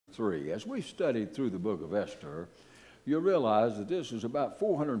3. As we studied through the book of Esther, you'll realize that this is about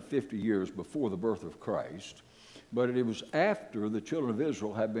 450 years before the birth of Christ, but it was after the children of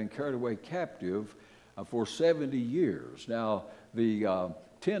Israel had been carried away captive for 70 years. Now, the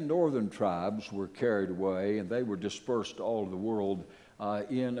 10 northern tribes were carried away, and they were dispersed all over the world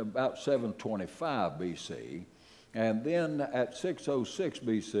in about 725 BC. And then at 606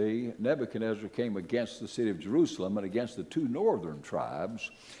 BC, Nebuchadnezzar came against the city of Jerusalem and against the 2 northern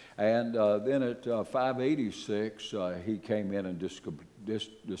tribes. And then at 586, he came in and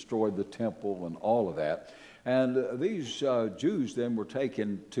destroyed the temple and all of that. And these Jews then were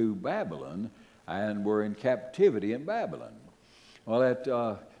taken to Babylon and were in captivity in Babylon. Well, at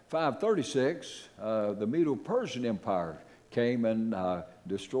 536, the Medo-Persian Empire came and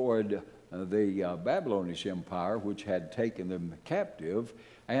destroyed the Babylonish Empire, which had taken them captive.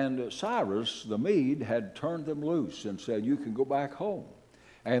 And Cyrus, the Mede, had turned them loose and said, you can go back home.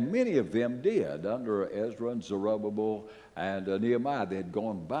 And many of them did. Under Ezra and Zerubbabel and Nehemiah, they had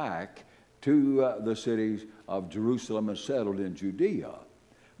gone back to the cities of Jerusalem and settled in Judea.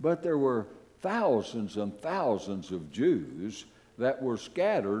 But there were thousands and thousands of Jews that were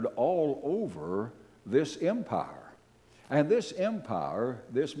scattered all over this empire. And this empire,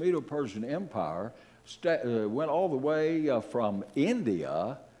 this Medo-Persian Empire, went all the way from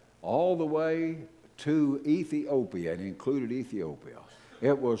India all the way to Ethiopia, and included Ethiopia.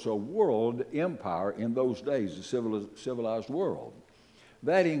 It was a world empire in those days, the civilized world.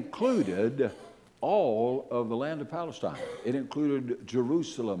 That included all of the land of Palestine. It included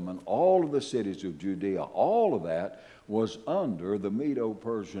Jerusalem and all of the cities of Judea. All of that was under the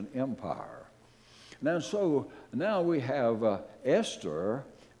Medo-Persian Empire. Now we have Esther,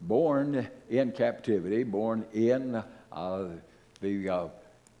 born in captivity, born in the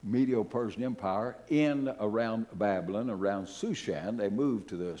Medo-Persian Empire, in around Babylon, around Shushan. They moved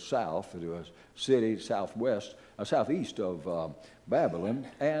to the south, to a city southeast of Babylon,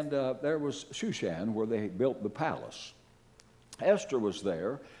 and there was Shushan, where they built the palace. Esther was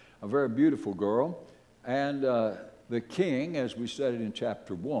there, a very beautiful girl, and the king, as we studied in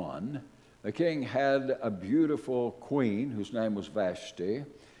chapter 1, the king had a beautiful queen whose name was Vashti,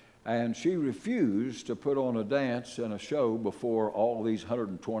 and she refused to put on a dance and a show before all these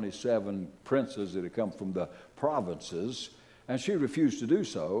 127 princes that had come from the provinces, and she refused to do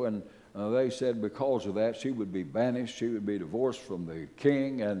so. And they said because of that she would be banished, she would be divorced from the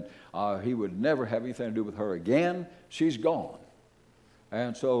king, and he would never have anything to do with her again. She's gone.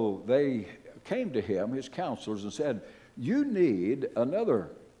 And so they came to him, his counselors, and said, you need another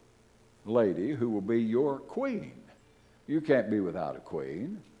lady who will be your queen. You can't be without a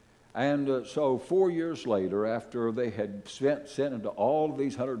queen. And so 4 years later, after they had sent into all of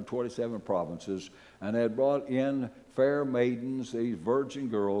these 127 provinces, and had brought in fair maidens, these virgin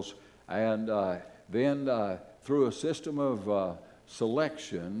girls, and then through a system of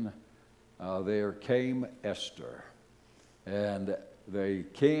selection, there came Esther. And the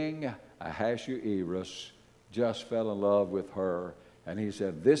king, Ahasuerus, just fell in love with her, and he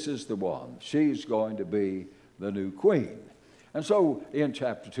said, this is the one. She's going to be the new queen. And so in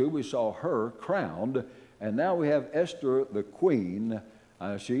chapter 2, we saw her crowned, and now we have Esther the queen.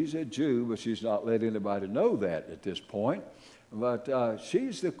 She's a Jew, but she's not let anybody know that at this point. But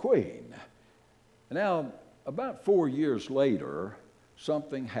she's the queen. Now, about 4 years later,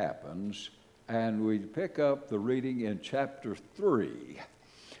 something happens, and we pick up the reading in chapter 3.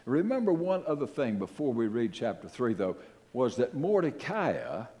 Remember one other thing before we read chapter 3, though, was that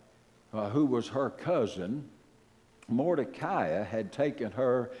Mordecai, who was her cousin, Mordecai had taken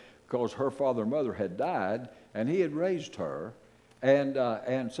her because her father and mother had died, and he had raised her.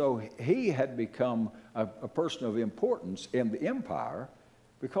 And so he had become a person of importance in the empire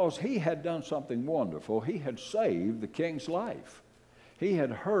because he had done something wonderful. He had saved the king's life. He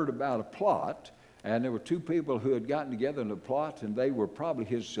had heard about a plot, and there were 2 people who had gotten together in a plot, and they were probably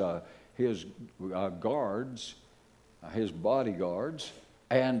his guards, his bodyguards,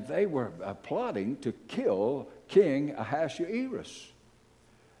 and they were plotting to kill King Ahasuerus.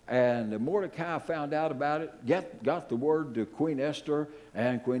 And Mordecai found out about it, got the word to Queen Esther,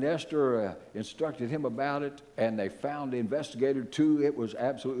 and Queen Esther instructed him about it, and they investigated too. It was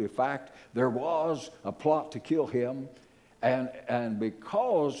absolutely a fact. There was a plot to kill him, and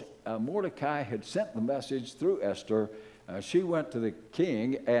because Mordecai had sent the message through Esther, she went to the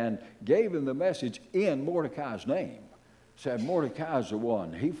king and gave him the message in Mordecai's name. Said Mordecai's the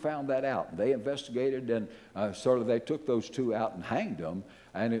one. He found that out. They investigated, and they took those 2 out and hanged them,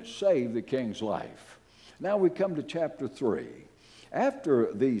 and it saved the king's life. Now we come to chapter 3.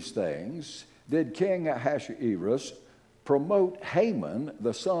 After these things, did King Ahasuerus promote Haman,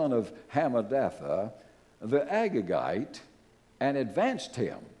 the son of Hammedatha, the Agagite, and advanced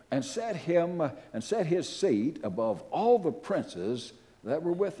him and set his seat above all the princes that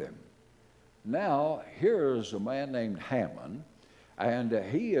were with him. Now, here's a man named Haman, and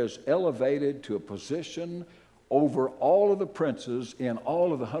he is elevated to a position over all of the princes in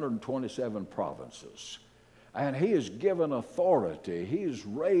all of the 127 provinces. And he is given authority. He is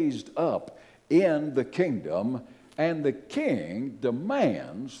raised up in the kingdom, and the king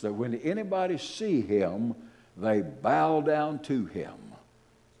demands that when anybody see him, they bow down to him.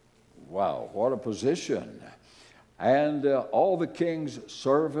 Wow, what a position. And all the king's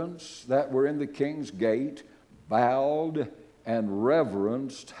servants that were in the king's gate bowed and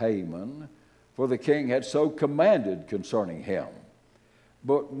reverenced Haman, for the king had so commanded concerning him.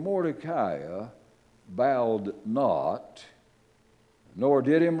 But Mordecai bowed not, nor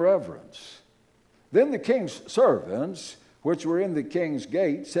did him reverence. Then the king's servants, which were in the king's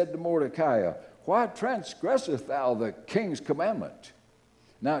gate, said to Mordecai, Why transgresseth thou the king's commandment?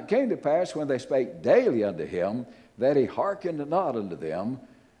 Now it came to pass, when they spake daily unto him, that he hearkened not unto them,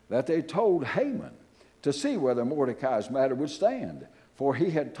 that they told Haman, to see whether Mordecai's matter would stand, for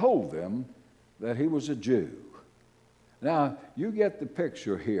he had told them that he was a Jew. Now, you get the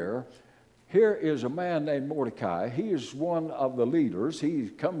picture here. Here is a man named Mordecai. He is one of the leaders. He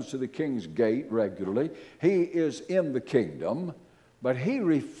comes to the king's gate regularly. He is in the kingdom, but he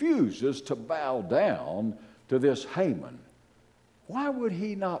refuses to bow down to this Haman. Why would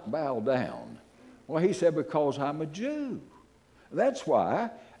he not bow down? Well, he said, because I'm a Jew. That's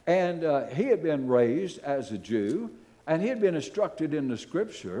why. And he had been raised as a Jew, and he had been instructed in the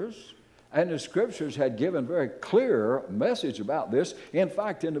Scriptures, and the Scriptures had given very clear message about this. In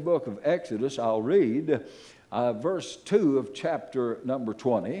fact, in the book of Exodus, I'll read verse 2 of chapter number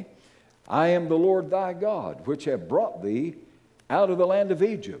 20. I am the Lord thy God, which have brought thee out of the land of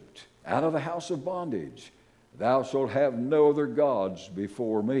Egypt, out of the house of bondage. Thou shalt have no other gods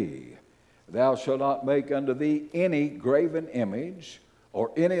before me. Thou shalt not make unto thee any graven image, or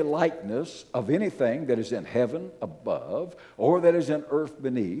any likeness of anything that is in heaven above, or that is in earth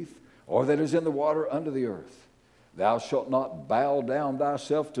beneath, or that is in the water under the earth. Thou shalt not bow down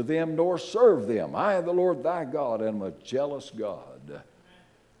thyself to them, nor serve them. I am the Lord thy God, and am a jealous God.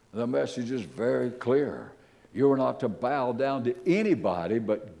 The message is very clear. You are not to bow down to anybody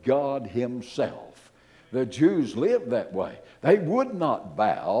but God himself. The Jews lived that way. They would not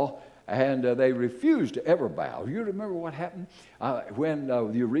bow, and they refused to ever bow. You remember what happened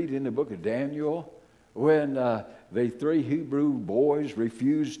when you read in the book of Daniel, when the three Hebrew boys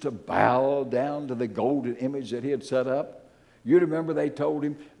refused to bow down to the golden image that he had set up? You remember they told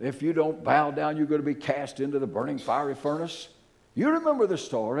him, if you don't bow down, you're going to be cast into the burning fiery furnace? You remember the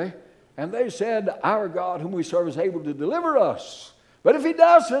story. And they said, our God whom we serve is able to deliver us. But if he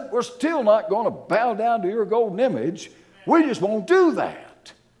doesn't, we're still not going to bow down to your golden image. We just won't do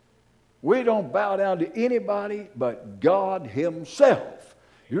that. We don't bow down to anybody but God himself.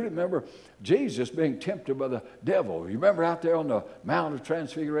 You remember Jesus being tempted by the devil. You remember out there on the Mount of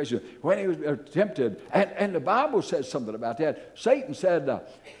Transfiguration when he was tempted. And the Bible says something about that. Satan said,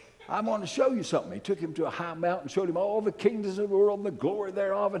 I want to show you something. He took him to a high mountain, showed him all the kingdoms of the world and the glory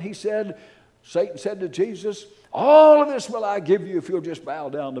thereof. And Satan said to Jesus, all of this will I give you if you'll just bow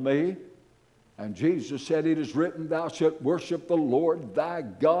down to me. And Jesus said, it is written, thou shalt worship the Lord thy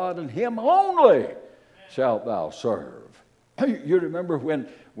God, and him only shalt thou serve. You remember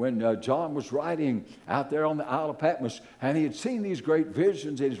when John was writing out there on the Isle of Patmos, and he had seen these great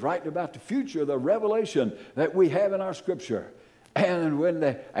visions, and he's writing about the future, the revelation that we have in our Scripture. And when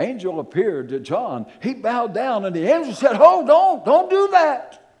the angel appeared to John, he bowed down, and the angel said, oh, don't do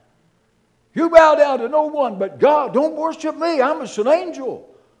that. You bow down to no one but God. Don't worship me. I'm just an angel.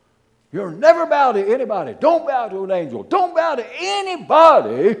 You'll never bow to anybody. Don't bow to an angel. Don't bow to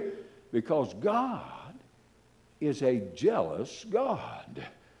anybody, because God is a jealous God.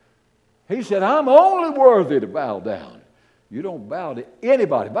 He said, I'm only worthy to bow down. You don't bow to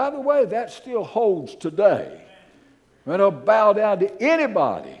anybody. By the way, that still holds today. You don't bow down to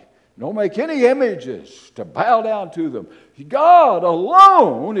anybody. Don't make any images to bow down to them. God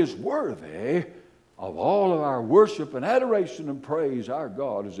alone is worthy of all of our worship and adoration and praise. Our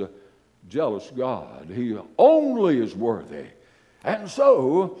God is a jealous God. He only is worthy. And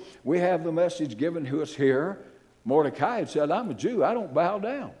so we have the message given to us here. Mordecai had said, I'm a Jew. I don't bow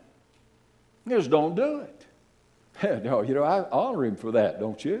down. Just don't do it. No, I honor him for that,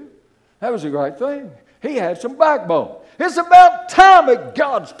 don't you? That was a great thing. He had some backbone. It's about time that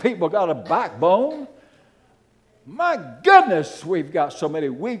God's people got a backbone. My goodness, we've got so many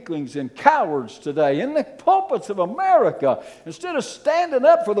weaklings and cowards today in the pulpits of America. Instead of standing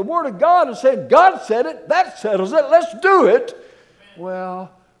up for the Word of God and saying, God said it, that settles it, let's do it.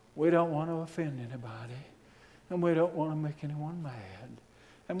 Well, we don't want to offend anybody, and we don't want to make anyone mad,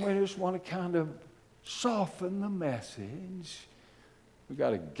 and we just want to kind of soften the message. We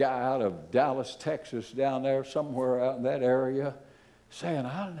got a guy out of Dallas, Texas, down there somewhere out in that area, saying,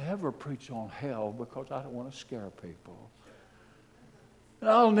 I'll never preach on hell because I don't want to scare people. And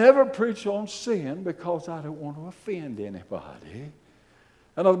I'll never preach on sin because I don't want to offend anybody.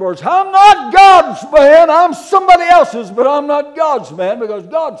 In other words, I'm not God's man. I'm somebody else's, but I'm not God's man, because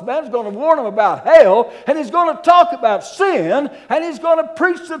God's man is going to warn them about hell, and he's going to talk about sin, and he's going to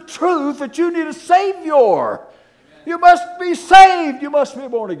preach the truth that you need a Savior. You must be saved. You must be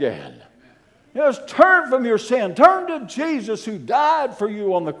born again. You must turn from your sin. Turn to Jesus, who died for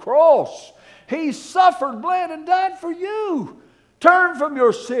you on the cross. He suffered, bled, and died for you. Turn from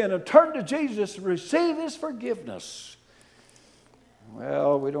your sin and turn to Jesus and receive His forgiveness.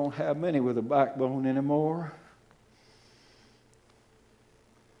 Well, we don't have many with a backbone anymore.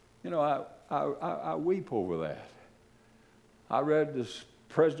 You know, I weep over that. I read this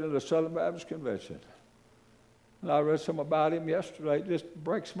president of the Southern Baptist Convention, and I read some about him yesterday. It just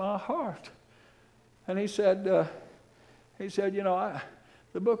breaks my heart. And he said, you know,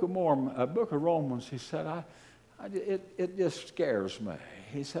 the book of Romans, he said, it just scares me.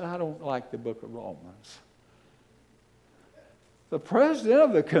 He said, I don't like the book of Romans. The president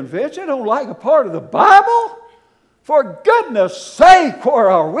of the convention don't like a part of the Bible? For goodness sake, where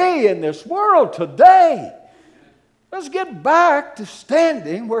are we in this world today? Let's get back to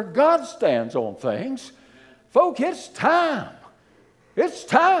standing where God stands on things. Folk, it's time. It's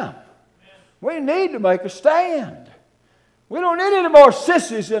time. We need to make a stand. We don't need any more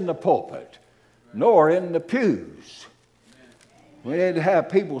sissies in the pulpit, nor in the pews. We need to have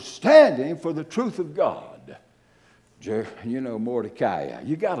people standing for the truth of God. You know Mordecai,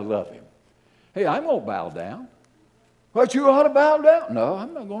 you got to love him. Hey, I won't bow down. But you ought to bow down. No,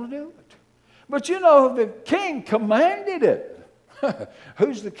 I'm not going to do it. But you know, the king commanded it.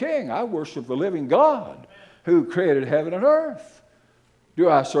 Who's the king? I worship the living God who created heaven and earth. Do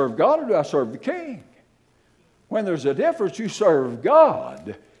I serve God or do I serve the king? When there's a difference, you serve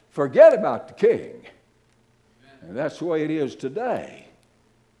God. Forget about the king. And that's the way it is today.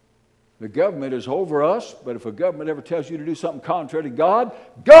 The government is over us, but if a government ever tells you to do something contrary to God,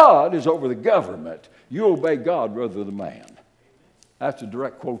 God is over the government. You obey God rather than man. That's a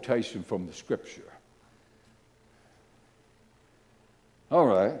direct quotation from the Scripture. All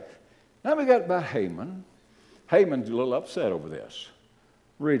right. Now we got about Haman. Haman's a little upset over this.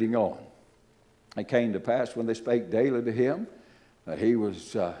 Reading on. It came to pass when they spake daily to him that he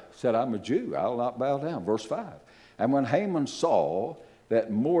said, I'm a Jew, I'll not bow down. Verse 5. And when Haman saw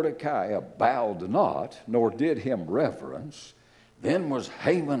that Mordecai bowed not, nor did him reverence, then was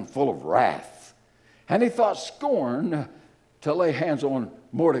Haman full of wrath. And he thought scorn to lay hands on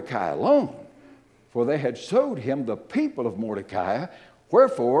Mordecai alone, for they had showed him the people of Mordecai.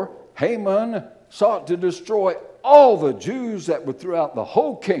 Wherefore Haman sought to destroy all the Jews that were throughout the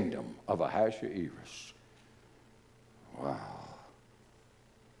whole kingdom of Ahasuerus. Wow.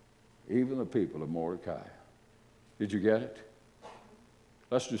 Even the people of Mordecai. Did you get it?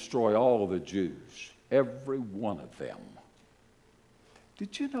 Let's destroy all the Jews, every one of them.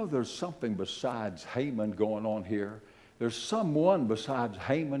 Did you know there's something besides Haman going on here? There's someone besides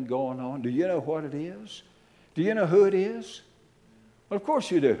Haman going on. Do you know what it is? Do you know who it is? Well, of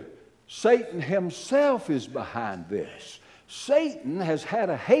course you do. Satan himself is behind this. Satan has had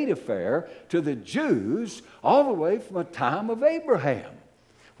a hate affair to the Jews all the way from the time of Abraham.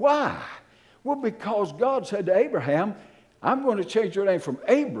 Why? Well, because God said to Abraham, I'm going to change your name from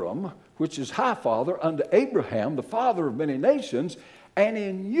Abram, which is high father, unto Abraham, the father of many nations, and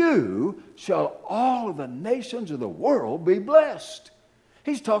in you shall all of the nations of the world be blessed.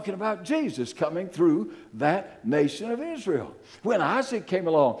 He's talking about Jesus coming through that nation of Israel. When Isaac came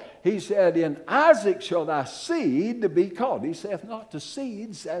along, he said, in Isaac shall thy seed be called. He saith not to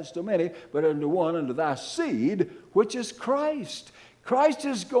seeds as to many, but unto one, unto thy seed, which is Christ. Christ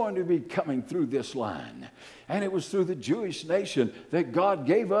is going to be coming through this line. And it was through the Jewish nation that God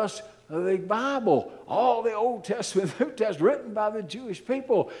gave us the Bible, all the Old Testament, New Testament, written by the Jewish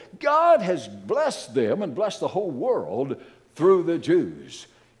people. God has blessed them and blessed the whole world through the Jews.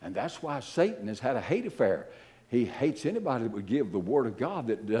 And that's why Satan has had a hate affair. He hates anybody that would give the Word of God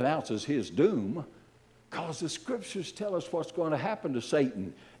that denounces his doom, because the Scriptures tell us what's going to happen to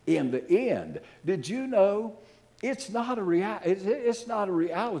Satan in the end. Did you know it's not a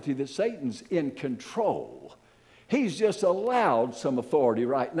reality that Satan's in control? He's just allowed some authority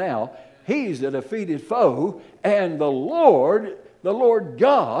right now. He's a defeated foe, and the Lord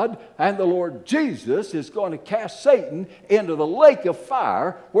God and the Lord Jesus is going to cast Satan into the lake of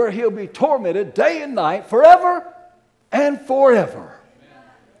fire where he'll be tormented day and night forever and forever.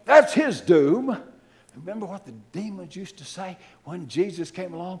 That's his doom. Remember what the demons used to say when Jesus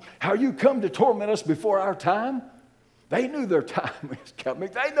came along? How you come to torment us before our time? They knew their time was coming.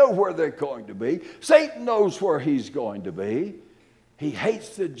 They know where they're going to be. Satan knows where he's going to be. He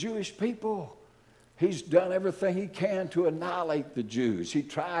hates the Jewish people. He's done everything he can to annihilate the Jews. He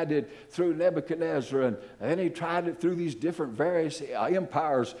tried it through Nebuchadnezzar, and then he tried it through these different various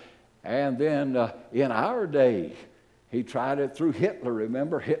empires. And then in our day, he tried it through Hitler.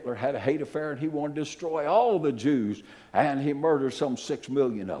 Remember, Hitler had a hate affair, and he wanted to destroy all the Jews, and he murdered some 6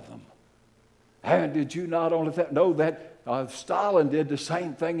 million of them. And did you not only know that Stalin did the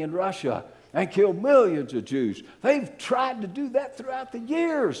same thing in Russia and killed millions of Jews? They've tried to do that throughout the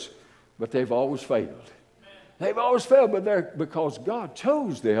years, but they've always failed. They've always failed, but because God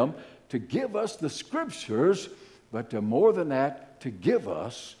chose them to give us the Scriptures, but to more than that, to give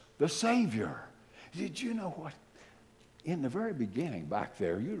us the Savior. Did you know what? In the very beginning back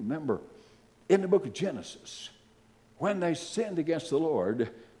there, you remember in the book of Genesis, when they sinned against the Lord,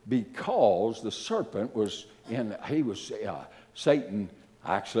 because the serpent was Satan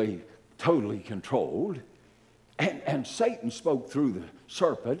actually totally controlled, and Satan spoke through the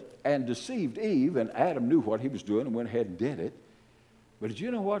serpent and deceived Eve, and Adam knew what he was doing and went ahead and did it. But did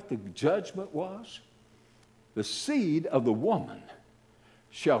you know what the judgment was? The seed of the woman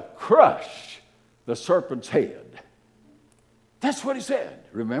shall crush the serpent's head. That's what he said,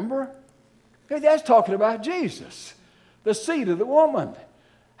 remember? That's talking about Jesus, the seed of the woman.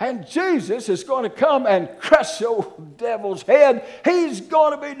 And Jesus is going to come and crush the old devil's head. He's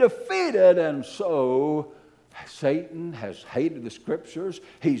going to be defeated. And so Satan has hated the Scriptures.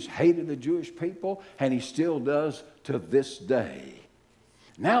 He's hated the Jewish people. And he still does to this day.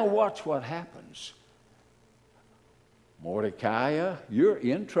 Now watch what happens. Mordecai, you're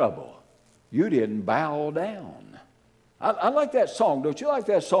in trouble. You didn't bow down. I like that song. Don't you like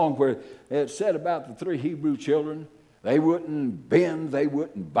that song where it said about the 3 Hebrew children? They wouldn't bend, they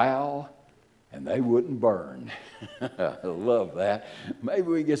wouldn't bow, and they wouldn't burn. I love that. Maybe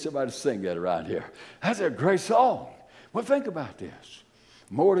we can get somebody to sing that around here. That's a great song. Well, think about this.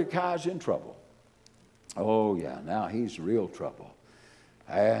 Mordecai's in trouble. Oh, yeah, now he's in real trouble.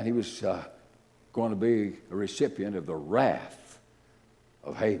 And he was going to be a recipient of the wrath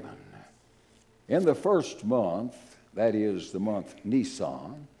of Haman. In the first month, that is the month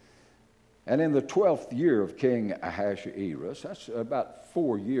Nisan, and in the 12th year of King Ahasuerus, that's about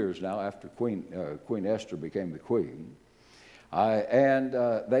 4 years now after Queen Esther became the queen, and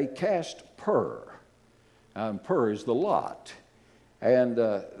they cast Pur. Pur is the lot. And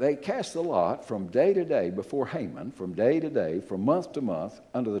they cast the lot from day to day before Haman, from day to day, from month to month,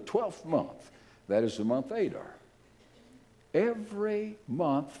 under the 12th month. That is the month Adar. Every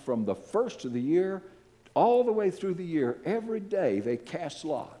month from the first of the year all the way through the year, every day they cast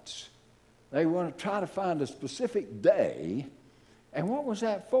lots. They want to try to find a specific day. And what was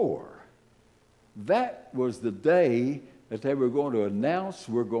that for? That was the day that they were going to announce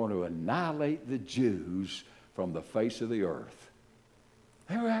we're going to annihilate the Jews from the face of the earth.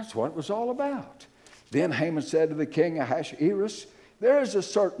 That's what it was all about. Then Haman said to the king Ahasuerus, there is a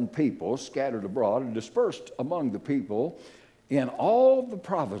certain people scattered abroad and dispersed among the people in all the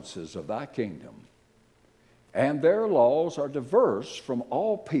provinces of thy kingdom. And their laws are diverse from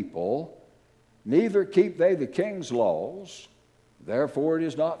all people, neither keep they the king's laws. Therefore it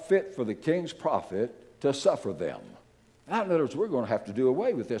is not fit for the king's profit to suffer them. Now, in other words, we're going to have to do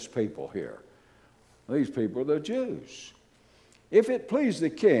away with this people here. These people are the Jews. If it please the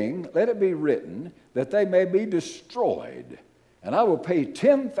king, let it be written that they may be destroyed. And I will pay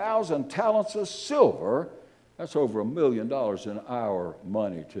 10,000 talents of silver, that's over $1 million in our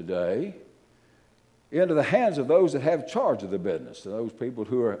money today, into the hands of those that have charge of the business, to those people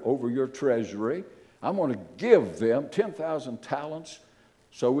who are over your treasury. I'm going to give them 10,000 talents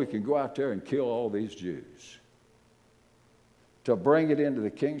so we can go out there and kill all these Jews, to bring it into the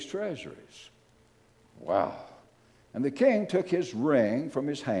king's treasuries. Wow. And the king took his ring from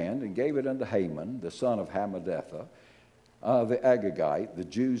his hand and gave it unto Haman, the son of Hammedatha, the Agagite, the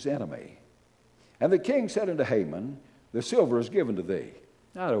Jews' enemy. And the king said unto Haman, the silver is given to thee.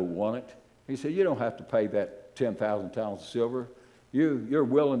 I don't want it. He said, you don't have to pay that 10,000 talents of silver. You're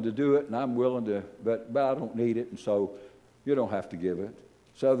willing to do it, and I'm willing to, but I don't need it, and so you don't have to give it.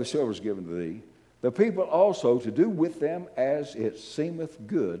 So the silver is given to thee. The people also to do with them as it seemeth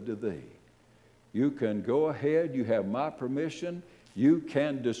good to thee. You can go ahead. You have my permission. You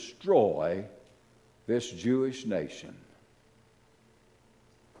can destroy this Jewish nation.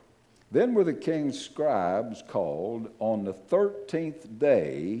 Then were the king's scribes called on the 13th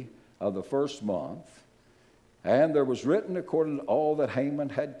day of the first month, and there was written according to all that Haman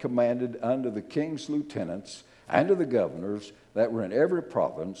had commanded unto the king's lieutenants and to the governors that were in every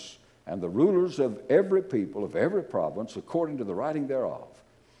province, and the rulers of every people of every province, according to the writing thereof,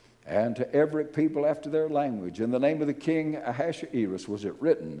 and to every people after their language. In the name of the king Ahasuerus was it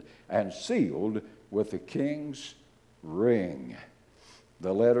written and sealed with the king's ring.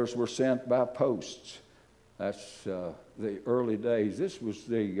 The letters were sent by posts. That's the early days. This was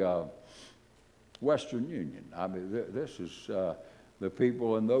the Western Union. I mean, this is the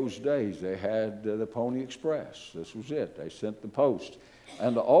people in those days. They had the Pony Express. This was it. They sent the post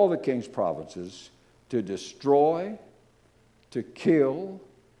unto all the king's provinces to destroy, to kill,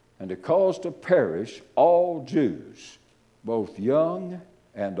 and to cause to perish all Jews, both young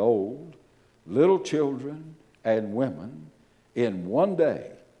and old, little children and women, in one day,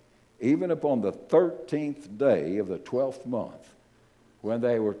 even upon the 13th day of the 12th month, when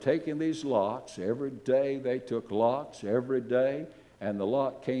they were taking these lots. Every day they took lots, every day, and the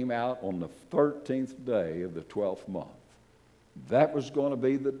lot came out on the 13th day of the 12th month. That was going to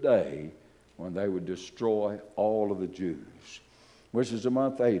be the day when they would destroy all of the Jews, which is the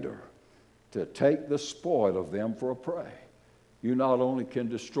month Adar, to take the spoil of them for a prey. You not only can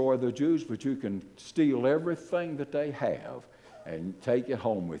destroy the Jews, but you can steal everything that they have and take it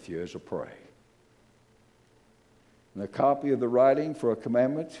home with you as a prey. And a copy of the writing for a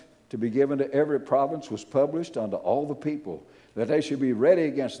commandment to be given to every province was published unto all the people, that they should be ready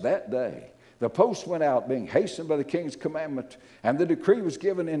against that day. The post went out, being hastened by the king's commandment, and the decree was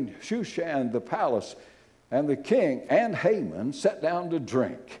given in Shushan the palace, and the king and Haman sat down to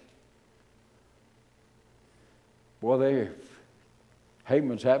drink. Boy,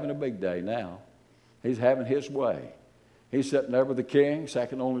 Haman's having a big day now. He's having his way. He's sitting there with the king,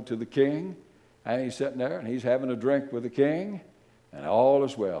 second only to the king, and he's sitting there and he's having a drink with the king, and all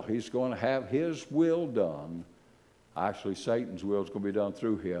is well. He's going to have his will done. Actually, Satan's will is going to be done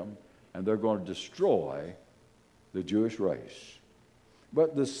through him, and they're going to destroy the Jewish race.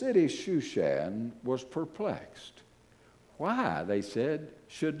 But the city Shushan was perplexed. Why, they said,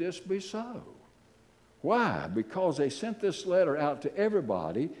 should this be so? Why? Because they sent this letter out to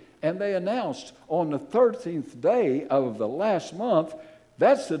everybody, and they announced on the 13th day of the last month,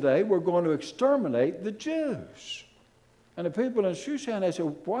 that's the day we're going to exterminate the Jews. And the people in Shushan, they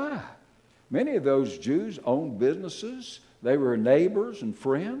said, why? Many of those Jews owned businesses. They were neighbors and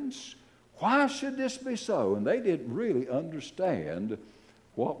friends. Why should this be so? And they didn't really understand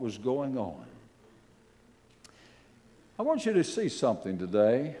what was going on. I want you to see something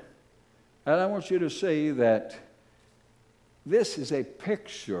today, and I want you to see that this is a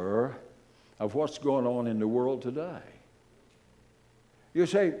picture of what's going on in the world today. You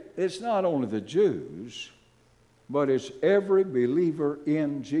say, it's not only the Jews, but it's every believer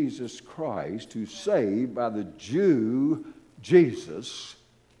in Jesus Christ who's saved by the Jew Jesus.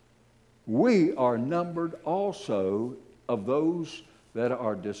 We are numbered also of those that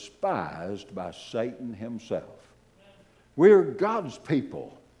are despised by Satan himself. We're God's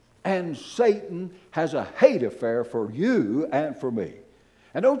people, and Satan has a hate affair for you and for me.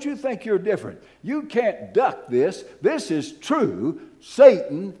 And don't you think you're different? You can't duck this. This is true.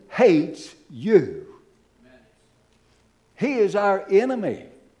 Satan hates you. He is our enemy.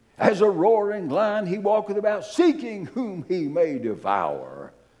 As a roaring lion, he walketh about, seeking whom he may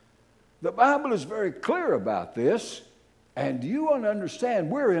devour. The Bible is very clear about this, and you want to understand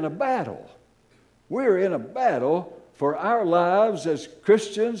we're in a battle. We're in a battle for our lives as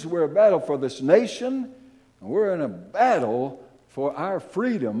Christians. We're in a battle for this nation, and we're in a battle for our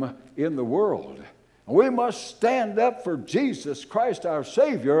freedom in the world. And we must stand up for Jesus Christ, our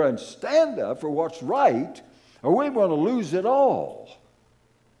Savior, and stand up for what's right, or we're going to lose it all.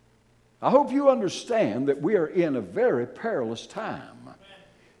 I hope you understand that we are in a very perilous time.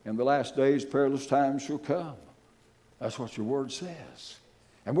 In the last days, perilous times shall come. That's what your word says.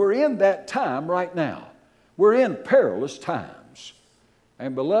 And we're in that time right now. We're in perilous times.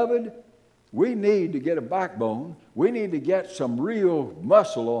 And beloved, we need to get a backbone. We need to get some real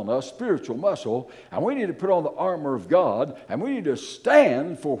muscle on us, spiritual muscle, and we need to put on the armor of God, and we need to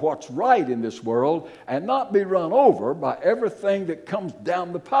stand for what's right in this world and not be run over by everything that comes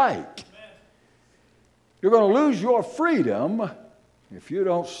down the pike. You're going to lose your freedom if you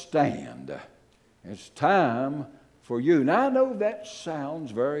don't stand. It's time for you. Now, I know that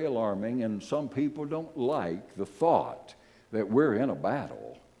sounds very alarming, and some people don't like the thought that we're in a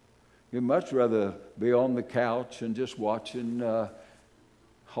battle. You'd much rather be on the couch and just watching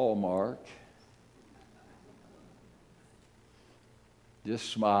Hallmark. Just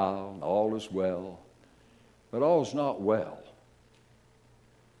smile, and all is well. But all is not well.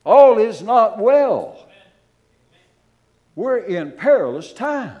 All is not well. We're in perilous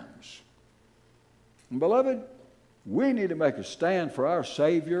times. And beloved, we need to make a stand for our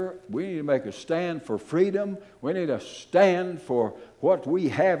Savior. We need to make a stand for freedom. We need to stand for what we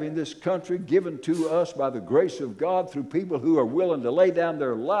have in this country given to us by the grace of God through people who are willing to lay down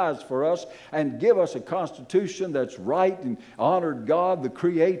their lives for us and give us a constitution that's right and honored God, the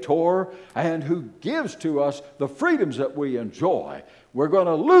Creator, and who gives to us the freedoms that we enjoy. We're going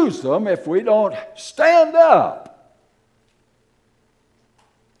to lose them if we don't stand up.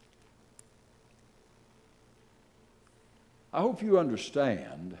 I hope you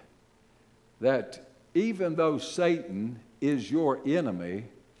understand that even though Satan is your enemy,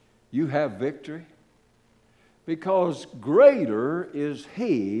 you have victory. Because greater is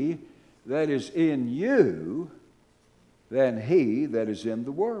he that is in you than he that is in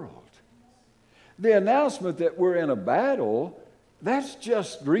the world. The announcement that we're in a battle, that's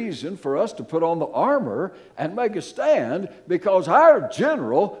just reason for us to put on the armor and make a stand, because our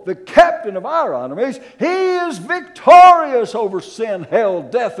general, the captain of our enemies, he is victorious over sin, hell,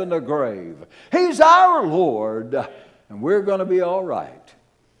 death, and the grave. He's our Lord, and we're going to be all right.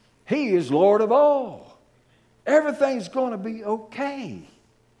 He is Lord of all. Everything's going to be okay.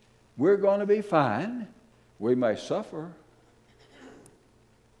 We're going to be fine. We may suffer.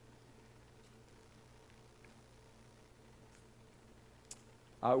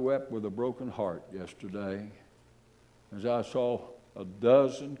 I wept with a broken heart yesterday as I saw a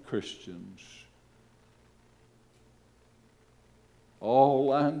dozen Christians all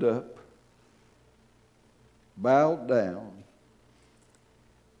lined up, bowed down,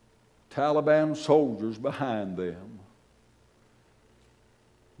 Taliban soldiers behind them,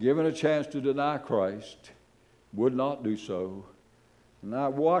 given a chance to deny Christ, would not do so. And I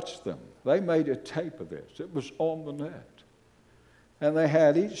watched them. They made a tape of this. It was on the net. And they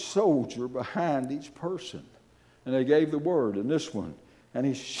had each soldier behind each person. And they gave the word, and this one. And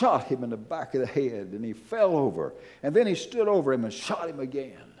he shot him in the back of the head, and he fell over. And then he stood over him and shot him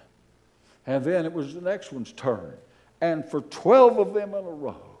again. And then it was the next one's turn. And for 12 of them in a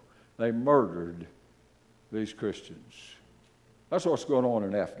row, they murdered these Christians. That's what's going on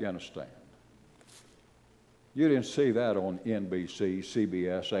in Afghanistan. You didn't see that on NBC,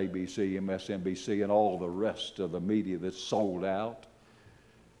 CBS, ABC, MSNBC, and all the rest of the media that's sold out.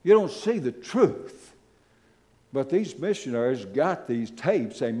 You don't see the truth. But these missionaries got these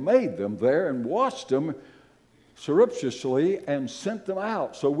tapes. They made them there and watched them surreptitiously and sent them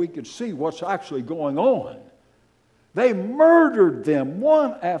out so we could see what's actually going on. They murdered them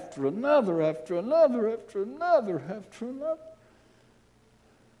one after another, after another, after another, after another.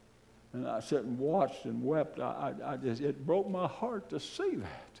 And I sat and watched and wept. It broke my heart to see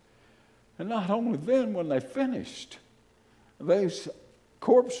that. And not only then, when they finished, these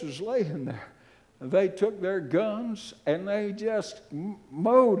corpses laying there, they took their guns and they just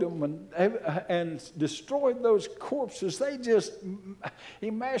mowed them and destroyed those corpses. They just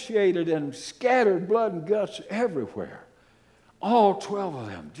emaciated and scattered blood and guts everywhere. All 12 of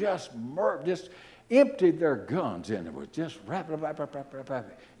them just emptied their guns in it. Was just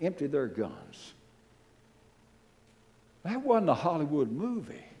emptied their guns. That wasn't a Hollywood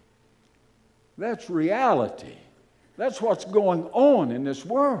movie. That's reality. That's what's going on in this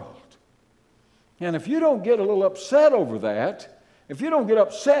world. And if you don't get a little upset over that, if you don't get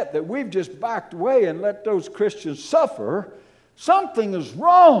upset that we've just backed away and let those Christians suffer, something is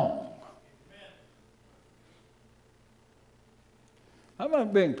wrong. I'm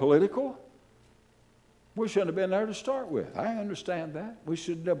not being political. We shouldn't have been there to start with. I understand that. We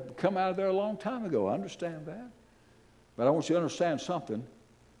should have come out of there a long time ago. I understand that. But I want you to understand something.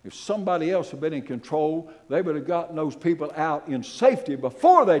 If somebody else had been in control, they would have gotten those people out in safety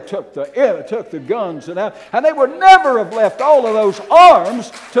before they took the guns and out. And they would never have left all of those arms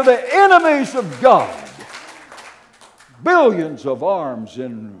to the enemies of God. Billions of arms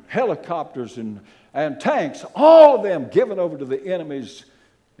and helicopters and tanks, all of them given over to the enemies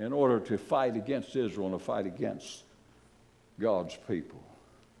in order to fight against Israel and to fight against God's people.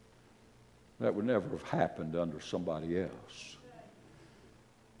 That would never have happened under somebody else.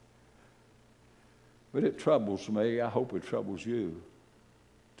 But it troubles me, I hope it troubles you,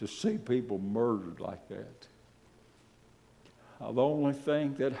 to see people murdered like that. The only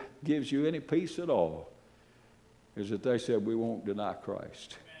thing that gives you any peace at all is that they said, we won't deny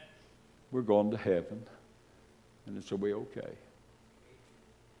Christ. We're going to heaven, and it's going to be okay.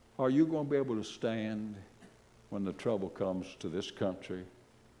 Are you going to be able to stand when the trouble comes to this country?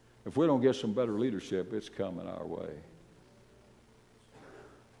 If we don't get some better leadership, it's coming our way.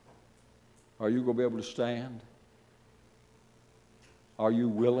 Are you going to be able to stand? Are you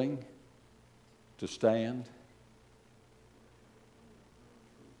willing to stand?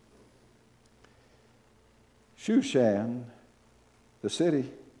 Shushan, the city,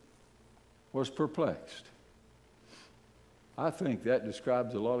 was perplexed. I think that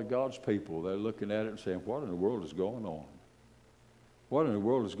describes a lot of God's people. They're looking at it and saying, what in the world is going on? What in the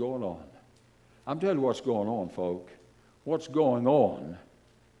world is going on? I'm telling you what's going on, folk. What's going on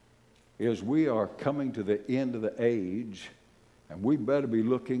is we are coming to the end of the age, and we better be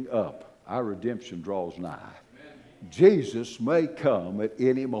looking up. Our redemption draws nigh. Amen. Jesus may come at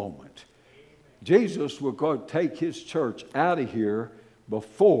any moment. Jesus will go take his church out of here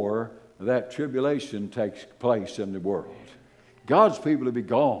before that tribulation takes place in the world. God's people will be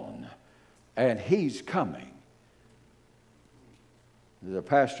gone, and he's coming. There's a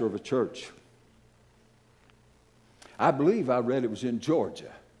pastor of a church. I believe I read it was in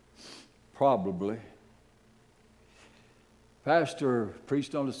Georgia. Probably. Pastor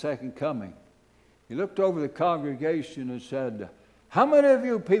preached on the second coming. He looked over the congregation and said, how many of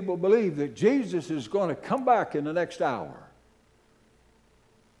you people believe that Jesus is going to come back in the next hour?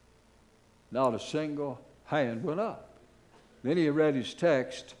 Not a single hand went up. Then he read his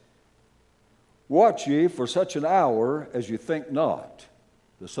text, watch ye for such an hour as you think not,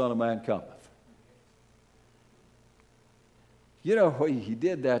 the Son of Man cometh. You know, he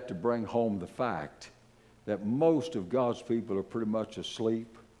did that to bring home the fact that most of God's people are pretty much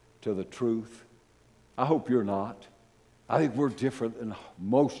asleep to the truth. I hope you're not. I think we're different than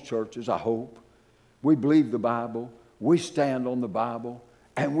most churches, I hope. We believe the Bible. We stand on the Bible.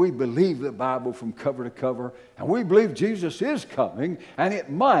 And we believe the Bible from cover to cover. And we believe Jesus is coming, and it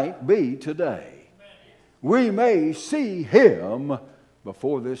might be today. We may see him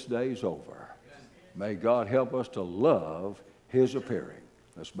before this day's over. May God help us to love his appearing.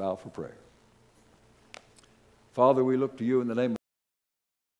 Let's bow for prayer. Father, we look to you in the name of